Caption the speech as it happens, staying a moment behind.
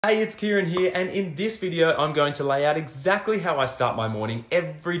Hey, it's Kieran here, and in this video, I'm going to lay out exactly how I start my morning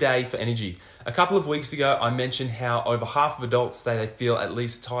every day for energy. A couple of weeks ago, I mentioned how over half of adults say they feel at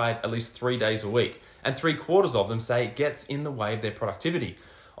least tired at least 3 days a week, and 3/4 of them say it gets in the way of their productivity.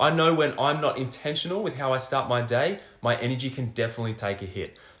 I know when I'm not intentional with how I start my day, my energy can definitely take a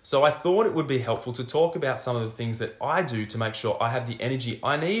hit. So I thought it would be helpful to talk about some of the things that I do to make sure I have the energy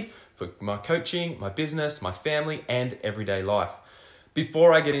I need for my coaching, my business, my family, and everyday life.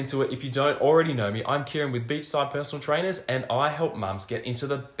 Before I get into it, if you don't already know me, I'm Kieran with Beachside Personal Trainers, and I help mums get into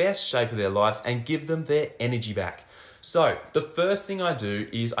the best shape of their lives and give them their energy back. So the first thing I do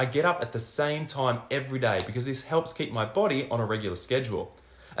is I get up at the same time every day because this helps keep my body on a regular schedule.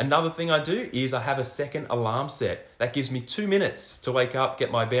 Another thing I do is I have a second alarm set. That gives me 2 minutes to wake up,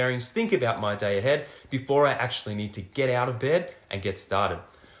 get my bearings, think about my day ahead before I actually need to get out of bed and get started.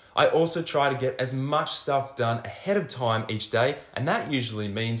 I also try to get as much stuff done ahead of time each day, and that usually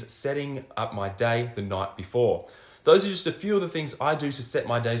means setting up my day the night before. Those are just a few of the things I do to set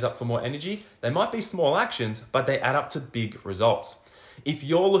my days up for more energy. They might be small actions, but they add up to big results. If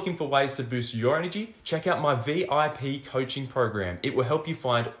you're looking for ways to boost your energy, check out my VIP coaching program. It will help you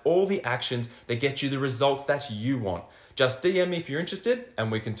find all the actions that get you the results that you want. Just DM me if you're interested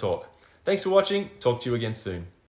and we can talk. Thanks for watching. Talk to you again soon.